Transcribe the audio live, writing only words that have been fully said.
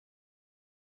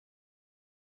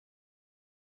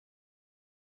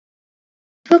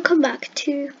Welcome back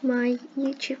to my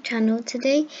YouTube channel.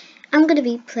 Today I'm going to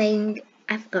be playing,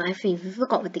 I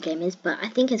forgot what the game is, but I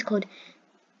think it's called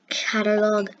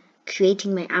Catalog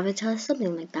Creating My Avatar,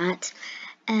 something like that.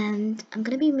 And I'm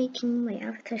going to be making my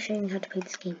avatar, showing you how to play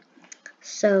this game.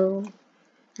 So,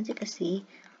 as you can see,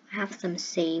 I have some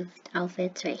saved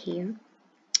outfits right here.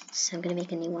 So I'm going to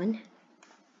make a new one.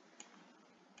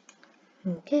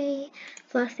 Okay,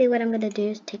 firstly what I'm going to do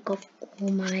is take off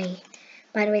all my...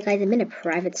 By the way guys, I'm in a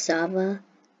private server.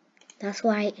 That's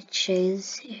why it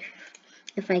shows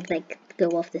if I like go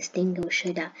off this thing, it will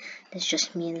show that there's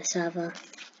just me in the server.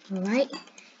 Alright,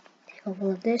 take off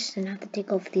all of this and I have to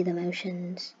take off these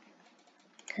emotions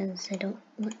because I don't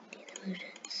want these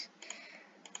emotions.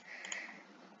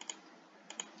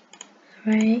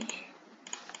 Right,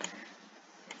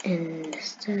 and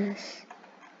this.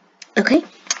 Okay,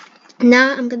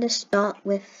 now I'm gonna start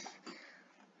with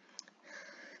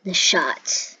the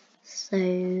shot. So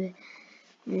let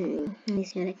me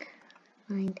see what I can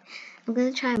find. I'm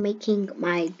gonna try making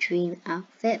my dream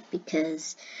outfit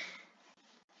because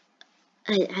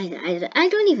I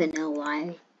don't even know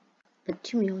why, but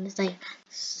to be honest, I have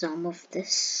some of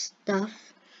this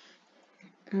stuff.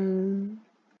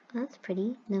 That's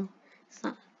pretty. No, it's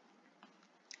not.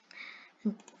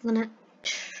 I'm gonna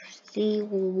see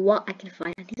what I can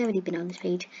find. I think I've already been on this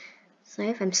page. Sorry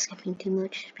if I'm skipping too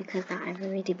much because I've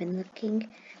already been looking.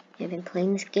 I've been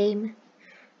playing this game.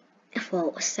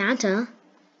 Well, Santa.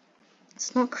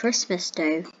 It's not Christmas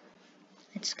though.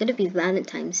 It's gonna be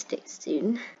Valentine's Day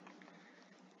soon.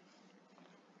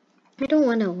 I don't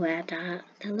want to wear that.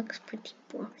 That looks pretty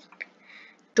boring.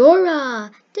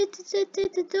 Dora!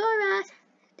 Dora!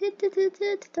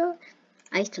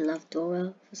 I used to love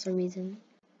Dora for some reason.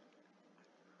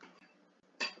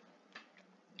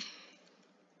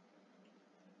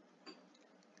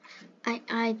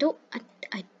 I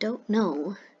don't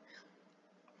know.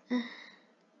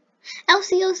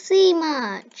 LCOC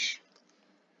much.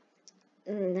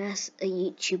 That's a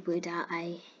YouTuber that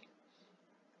I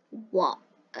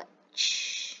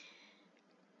watch.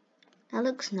 That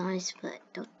looks nice, but I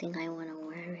don't think I want to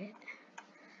wear it.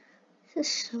 This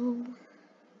is so...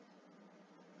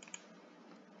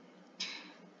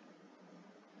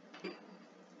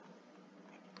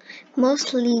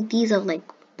 Mostly these are like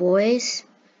boys.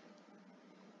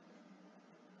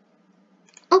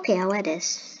 Okay, I'll wear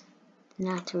this.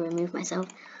 Not to remove myself.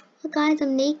 Oh guys,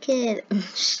 I'm naked.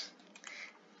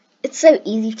 It's so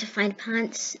easy to find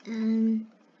pants. I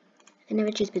never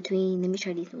choose between. Let me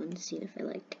try these ones, see if I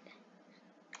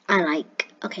like.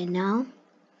 Okay, now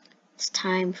it's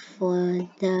time for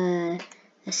the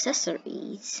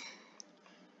accessories.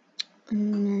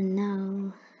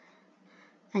 Now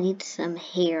I need some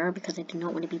hair because I do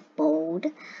not want to be bald.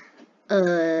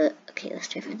 Okay, let's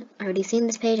try to find them. I already seen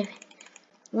this page.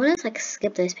 I want to like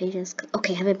skip those pages.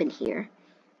 Okay, I haven't been here.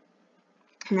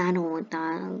 And I don't want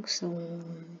that. So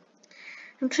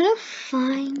I'm trying to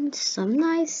find some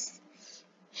nice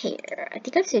hair. I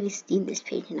think I've already seen this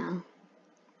page now.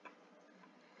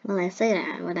 Well, I say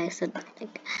that, what I said,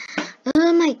 like,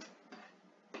 oh my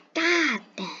god!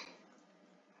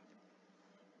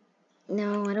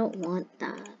 No, I don't want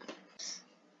that.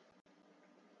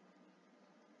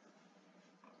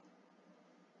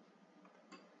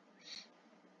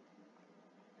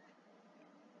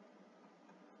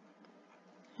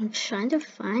 I'm trying to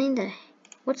find a...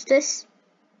 What's this?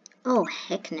 Oh,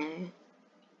 heck no.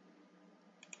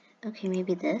 Okay,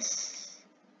 maybe this.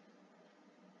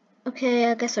 Okay,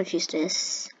 I guess I'll choose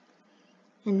this.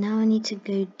 And now I need to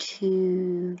go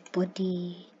to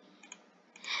body,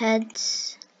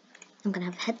 heads. I'm gonna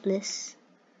have headless.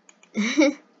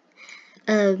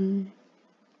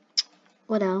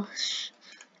 What else?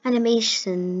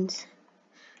 Animations.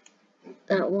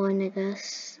 That one, I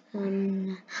guess.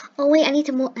 Oh wait, I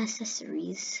need more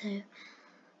accessories. So,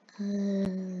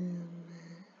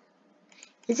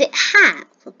 is it hat?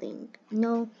 I think.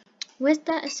 No. Where's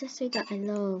that accessory that I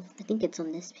love? I think it's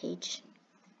on this page.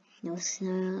 No,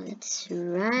 it's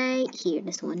right here.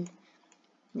 This one.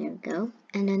 There we go.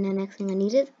 And then the next thing I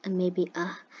needed, maybe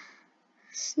a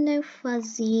snow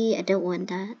fuzzy. I don't want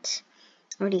that.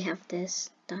 I already have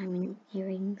this. Diamond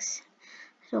earrings.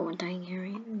 I don't want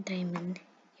diamond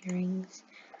earrings.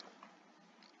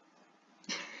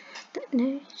 Don't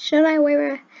know. Should I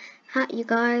wear a hat, you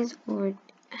guys? Or,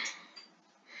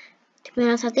 to be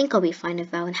honest, I think I'll be fine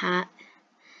without a hat.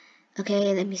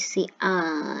 Okay, let me see.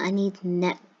 I need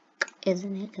neck,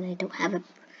 isn't it? Because I don't have a...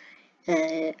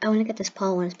 I want to get this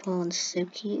paw one. This paw one's so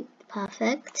cute.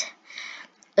 Perfect.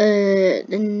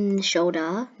 Then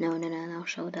shoulder. No,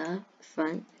 shoulder.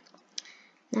 Front.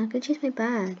 Now I can choose my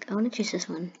bag. I want to choose this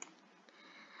one.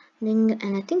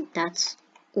 And I think that's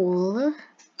all.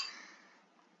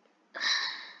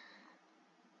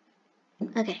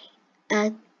 Okay,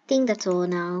 I think that's all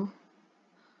now.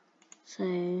 So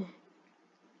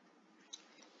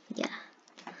yeah,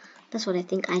 that's what I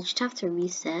think. I just have to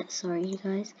reset. Sorry, you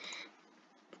guys.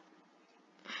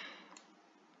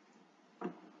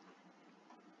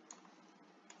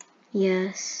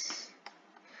 Yes.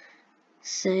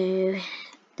 So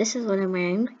this is what I'm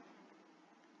wearing.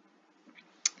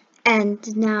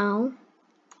 And now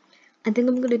I think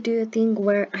I'm gonna do a thing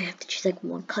where I have to choose like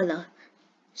one color.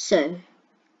 So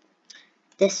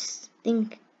this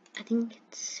thing, I think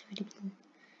it's really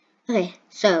okay.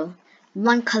 So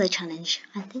one color challenge.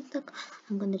 I think the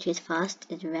I'm gonna choose first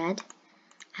is red.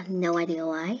 I have no idea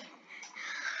why,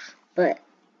 but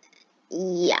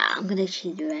yeah, I'm gonna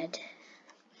choose red.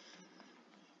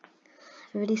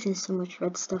 I've already seen so much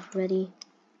red stuff already.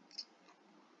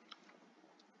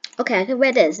 Okay, I can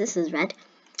wear this. This is red.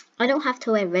 I don't have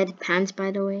to wear red pants,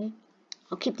 by the way.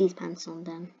 I'll keep these pants on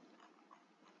then.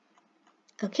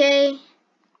 Okay.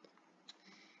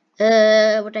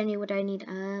 What do I need?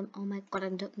 Oh my god, I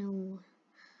don't know.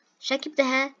 Should I keep the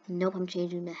hair? Nope, I'm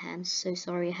changing the hair. I'm so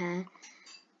sorry, hair.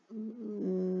 Yeah,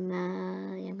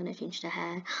 I'm gonna change the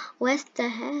hair. Where's the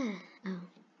hair? Oh.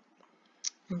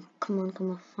 Come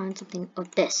on, find something. Oh,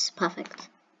 this. Perfect.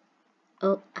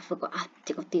 Oh, I forgot. I have to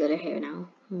take off the other hair now.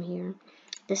 I'm here.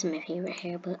 This is my favorite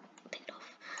hair, but I'll take it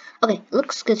off. Okay,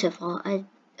 looks good so far.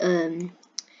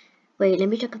 Wait, let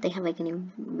me check if they have like any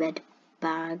red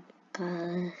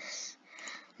bags.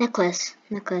 Necklace.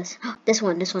 This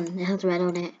one, it has red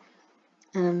on it.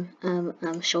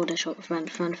 Shoulder,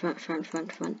 front.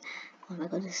 Oh my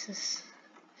god, this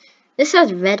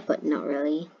has red, but not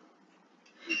really.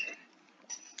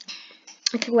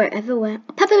 I can wear everywhere.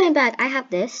 A peppermint bag, I have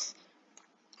this.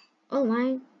 Oh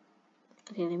my.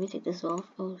 Okay, let me take this off.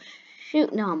 Oh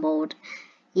shoot, now I'm bold.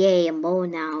 Yay, I'm bold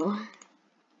now.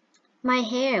 My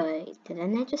hair, wait,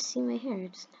 didn't I just see my hair?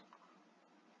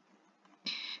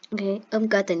 Okay, oh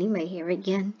god, I need my hair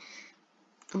again.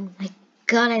 Oh my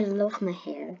god, I love my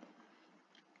hair.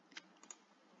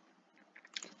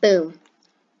 Boom.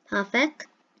 Perfect.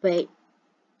 Wait.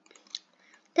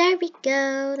 There we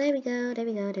go.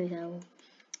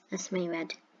 That's my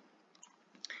red.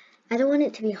 I don't want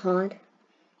it to be hard,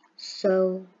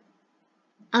 so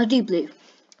I'll do blue.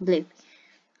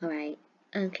 Alright.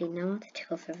 Okay, now I have to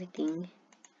take off everything,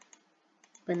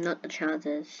 but not the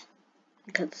trousers,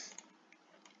 because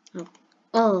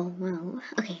oh well.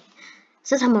 Okay,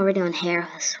 since I'm already on hair,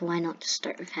 so why not just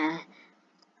start with hair?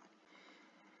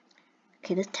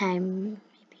 Okay, this time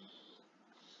maybe.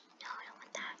 No, I don't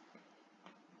want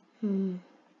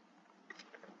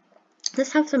that.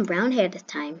 Let's have some brown hair this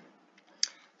time.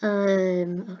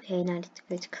 Okay, now I need to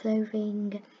go to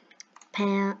clothing,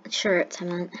 pants, shirts.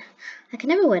 I can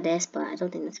never wear this, but I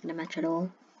don't think that's gonna match at all.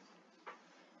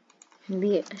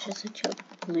 Maybe it's just switch up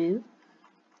blue.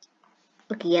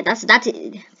 Okay, yeah, that's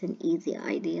it. That's an easy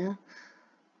idea.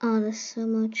 Oh, there's so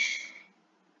much.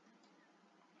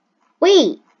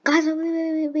 Wait, guys,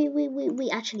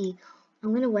 wait. Actually,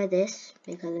 I'm gonna wear this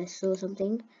because I saw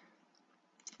something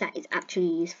that is actually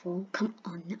useful. Come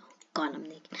on, no, God, I'm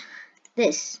naked.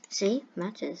 This, see,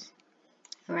 matches.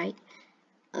 All right.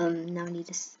 Now I need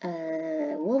this.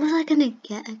 What was I gonna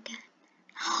get again?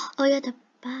 Oh yeah, the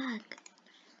bag.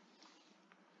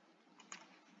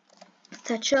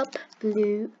 Touch up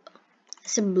blue.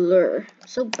 It's a blur. I'm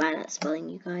so bad at spelling,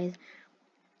 you guys.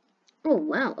 Oh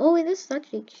wow. Oh wait, this is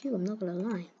actually cute. I'm not gonna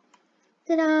lie.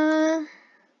 Ta-da!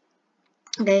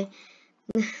 Okay.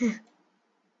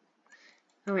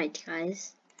 Alright,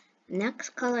 guys. Next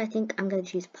color, I think I'm gonna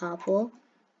choose purple.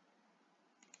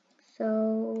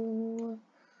 So,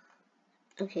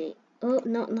 okay. Oh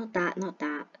no, not that. Okay,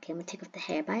 I'm gonna take off the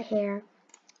hair by hair.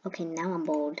 Okay, now I'm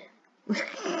bold.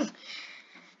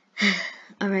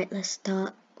 Alright, let's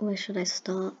start. Where should I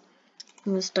start?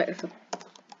 I'm gonna start with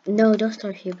no, don't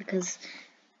start here because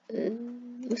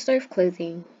let's start with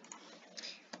clothing.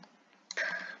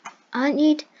 I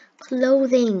need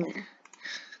clothing.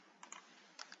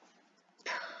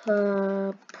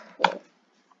 Purple.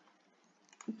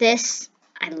 This,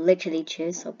 I literally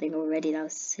chose something already that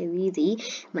was so easy.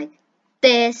 Like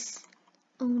this.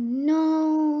 Oh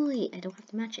no, wait, I don't have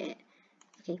to match it.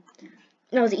 Okay,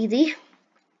 that was easy.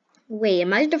 Wait,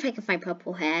 imagine if I can find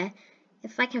purple hair.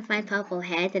 If I can find purple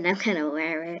hair, then I'm gonna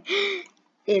wear it.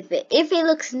 If it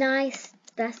looks nice,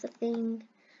 that's the thing.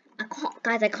 I can't,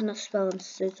 guys, I cannot spell. I'm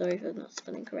so sorry for not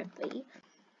spelling correctly.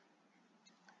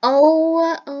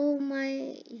 Oh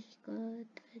my god,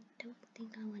 I don't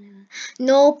think I wanna.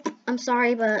 Nope, I'm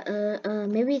sorry, but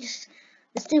maybe just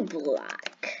let's do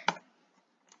black.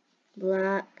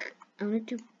 black. I want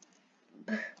to do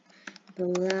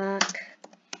black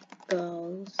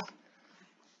girls.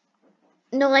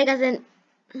 No, like as in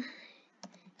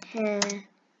hair.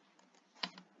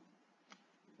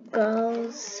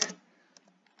 Girls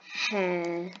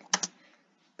hair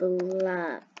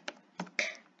black.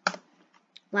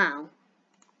 Wow.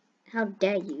 How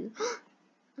dare you?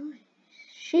 Oh,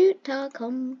 shoot,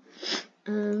 come.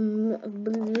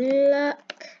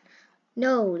 Black.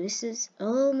 No, this is.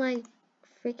 Oh my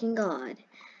freaking god.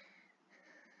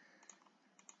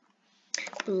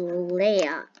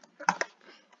 Black.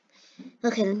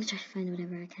 Okay, let me try to find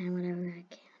whatever I can.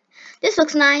 This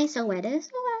looks nice. Oh, wait, this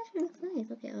actually looks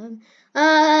nice. Okay,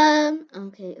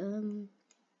 okay, is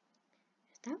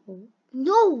that all?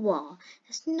 No,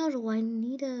 that's not all. I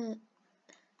need a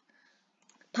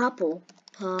purple.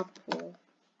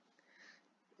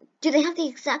 Do they have the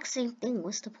exact same thing?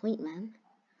 What's the point, man?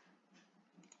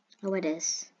 Oh, it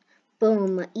is.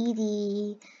 Boom,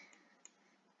 Edie.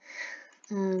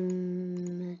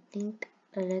 I think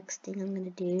the next thing I'm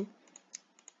gonna do.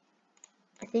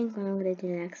 I think what I'm gonna do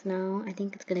next now. I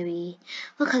think it's gonna be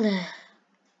what color?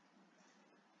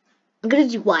 I'm gonna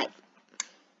do white.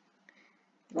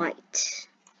 White.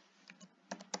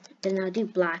 Then I'll do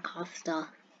black after.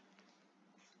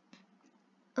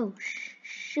 Oh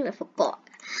shoot! I forgot.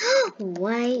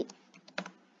 White.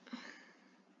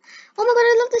 Oh my god!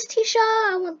 I love this T-shirt.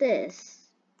 I want this.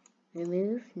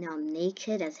 Remove. Now I'm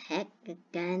naked as heck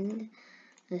again.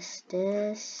 This.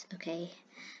 Okay.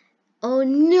 Oh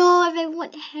no! If I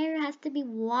want hair, it has to be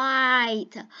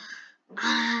white.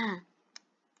 Ah.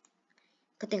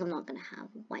 Good thing I'm not gonna have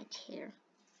white hair.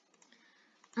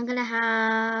 I'm gonna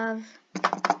have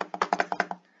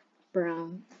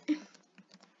brown.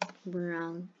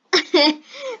 Brown.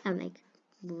 I'm like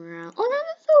brown. Oh, that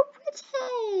is so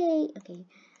pretty. Okay.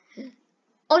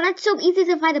 Oh, that's so easy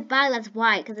to find a bag that's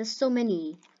white because there's so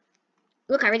many.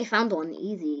 Look, I already found one.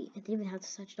 Easy. I didn't even have to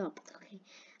search it up. Okay.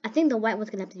 I think the white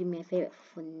one's gonna have to be my favorite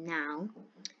for now.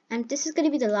 And this is gonna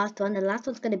be the last one. The last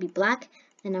one's gonna be black.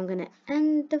 And I'm gonna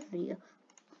end the video.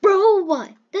 Bro,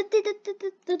 what?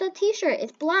 The T-shirt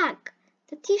is black.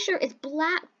 The T-shirt is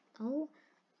black. Oh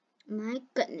my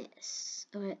goodness.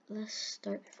 Alright, let's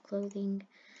start with clothing.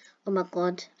 Oh my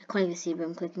god, I can't even see what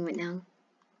I'm clicking right now.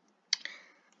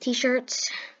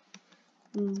 T-shirts.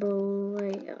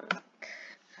 Black.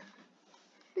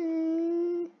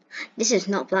 This is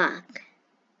not black.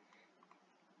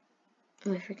 Oh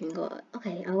my freaking god.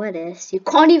 Okay, I'll wear this. You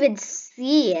can't even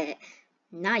see it.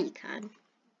 Now you can.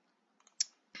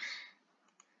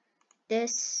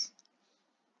 This.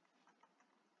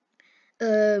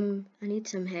 I need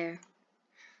some hair.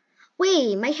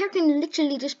 Wait, my hair can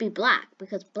literally just be black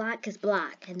because black is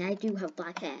black and I do have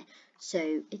black hair.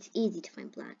 So it's easy to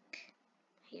find black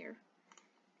hair.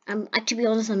 To be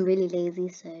honest, I'm really lazy,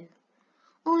 so.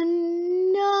 Oh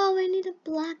no, I need a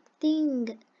black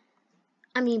thing.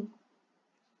 I mean,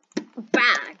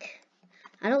 bag.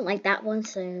 I don't like that one,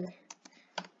 so.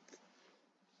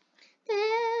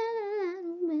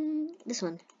 This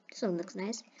one looks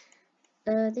nice.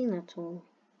 I think that's all.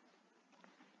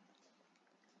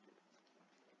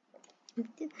 I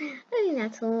think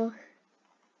that's all.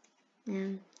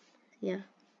 Yeah.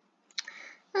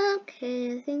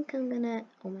 Okay, I think I'm gonna.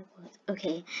 Oh my god.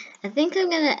 Okay, I think I'm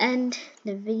gonna end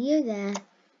the video there.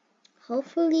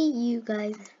 Hopefully, you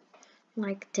guys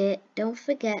liked it. Don't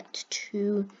forget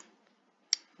to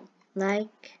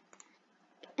like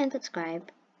and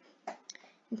subscribe.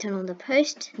 And turn on the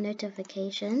post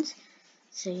notifications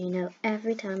so you know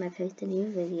every time I post a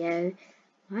new video.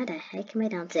 Why the heck am I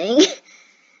dancing?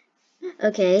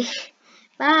 Okay,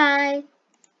 bye.